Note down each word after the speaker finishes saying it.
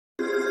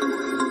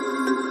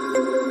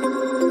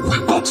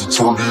about to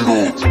turn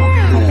it up.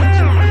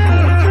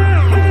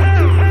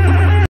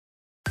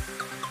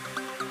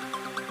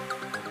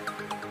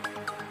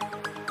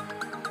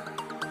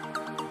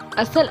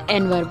 Asli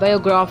Enver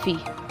Biography.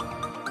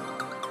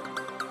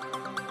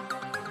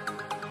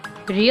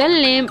 Real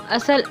name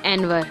Asli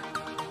Enver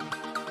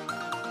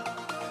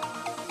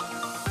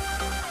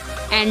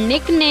and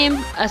nickname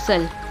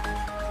Asl.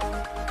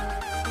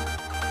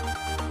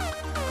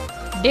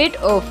 Date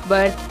of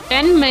birth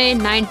 10 May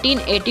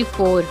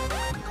 1984.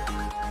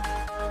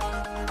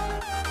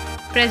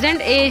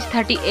 Present age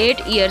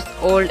 38 years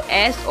old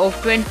as of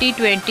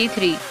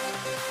 2023.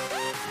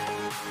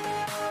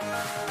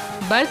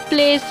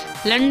 Birthplace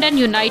London,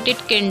 United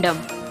Kingdom.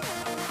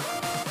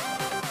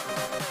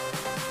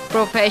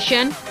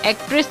 Profession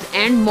actress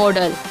and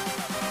model.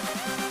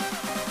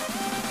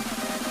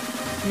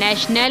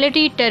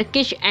 Nationality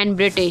Turkish and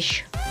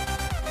British.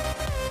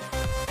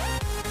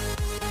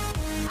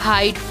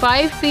 Height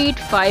 5 feet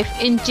 5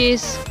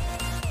 inches.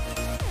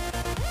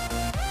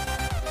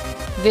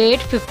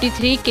 Weight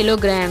 53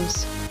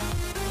 kilograms.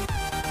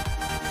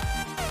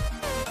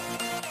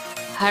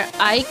 Her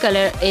eye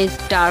color is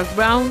dark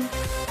brown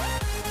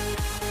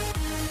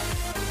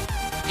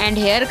and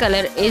hair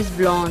color is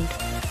blonde.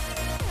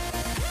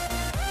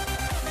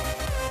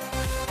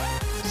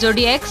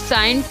 Zodiac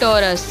sign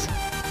Taurus.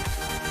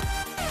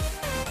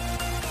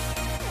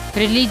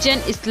 Religion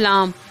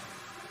Islam.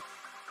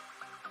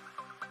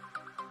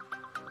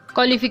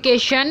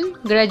 Qualification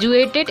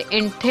graduated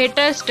in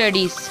theatre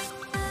studies.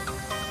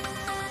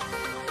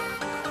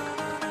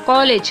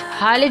 College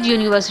Khalid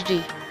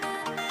University.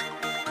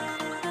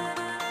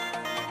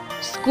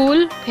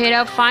 School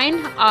Phera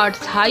Fine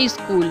Arts High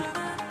School.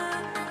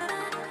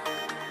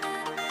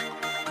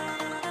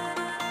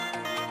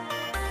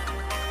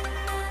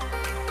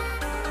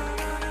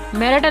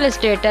 Marital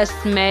status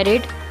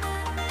married.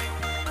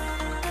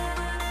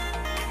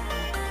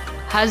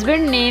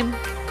 Husband name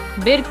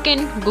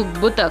Erkan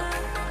Gökbudak.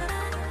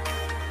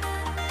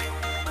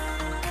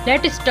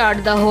 Let's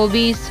start the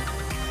hobbies.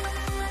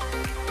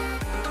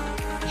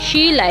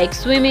 She likes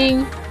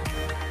swimming.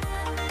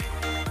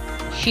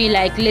 She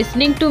likes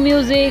listening to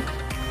music.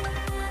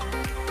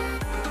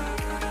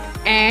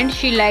 And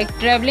she likes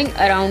traveling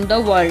around the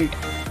world.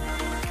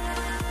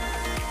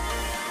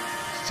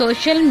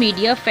 Social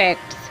media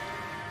facts.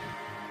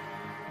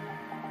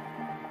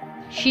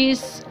 She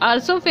is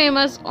also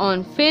famous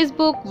on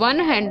Facebook,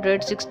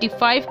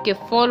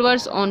 165k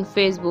followers on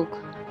Facebook.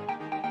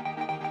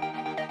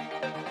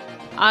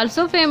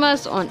 Also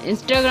famous on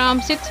Instagram,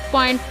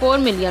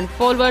 6.4 million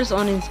followers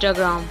on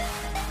Instagram.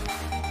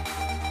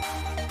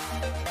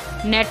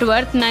 Net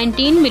worth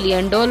 $19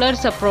 million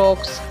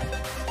approx.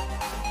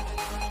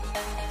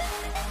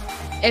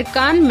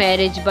 Erkan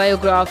Mariç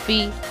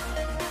Biography.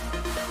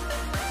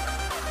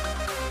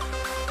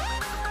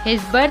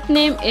 His birth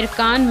name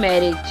Erkan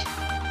Mariç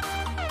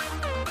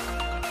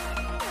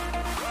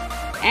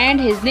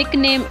and his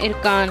nickname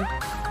Erkan.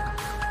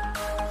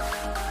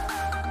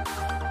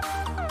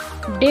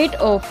 Date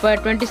of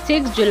birth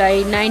 26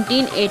 July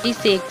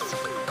 1986.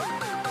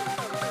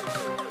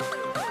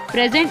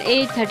 Present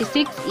age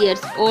 36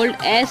 years old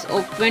as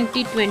of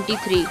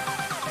 2023.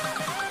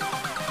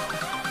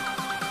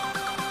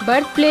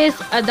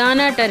 Birthplace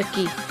Adana,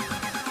 Turkey.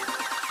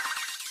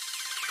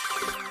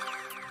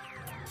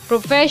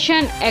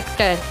 Profession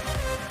actor.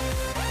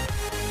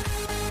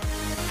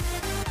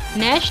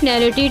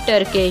 Nationality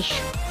Turkish.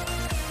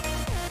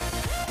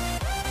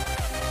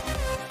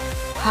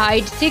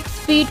 Height 6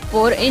 feet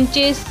 4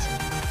 inches.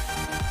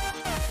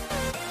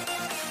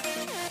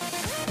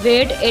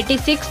 Weight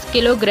 86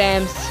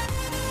 kilograms.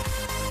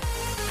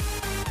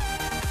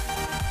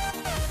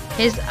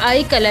 His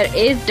eye color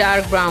is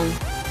dark brown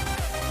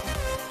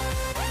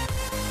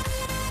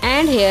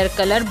and hair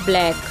color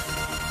black.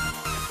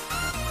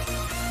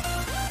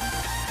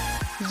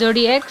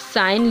 Zodiac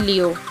sign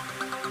Leo.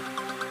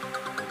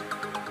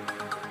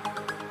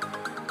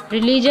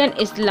 Religion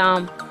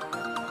Islam.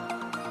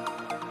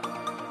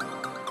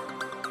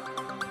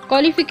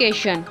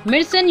 Qualification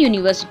Mersin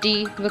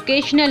University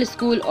Vocational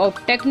School of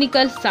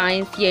Technical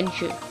Science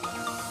Yenshur.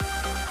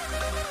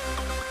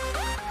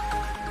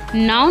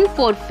 Known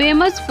for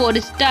famous for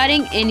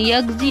starring in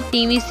Yagzi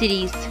TV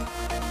series.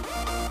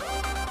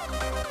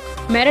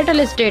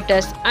 Marital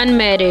status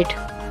unmarried.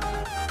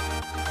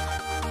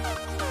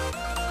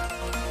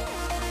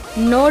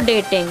 No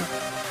dating.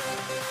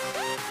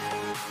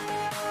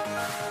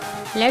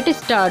 Let's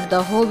start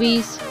the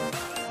hobbies.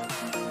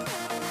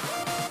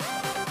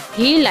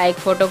 He likes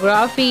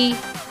photography.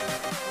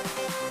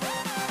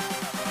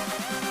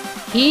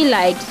 He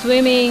likes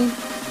swimming.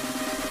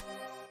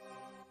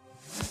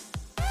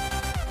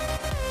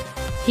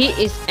 He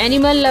is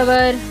animal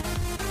lover.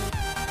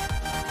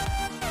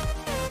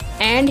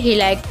 And he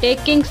likes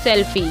taking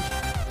selfie.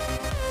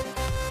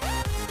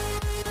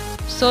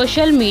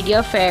 Social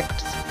media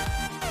facts.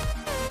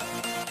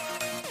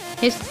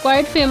 He's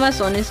quite famous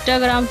on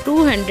Instagram,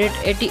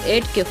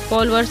 288k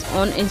followers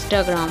on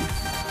Instagram.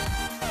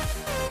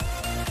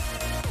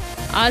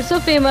 Also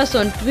famous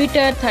on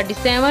Twitter,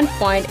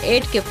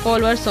 37.8k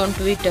followers on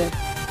Twitter.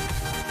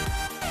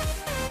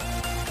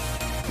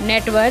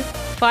 Net worth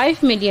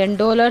 $5 million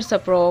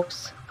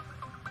approx.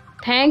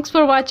 Thanks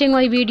for watching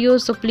my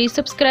videos. So please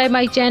subscribe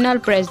my channel,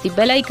 press the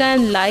bell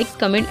icon, like,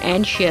 comment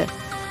and share.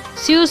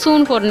 See you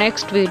soon for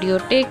next video.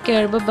 Take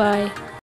care. Bye bye.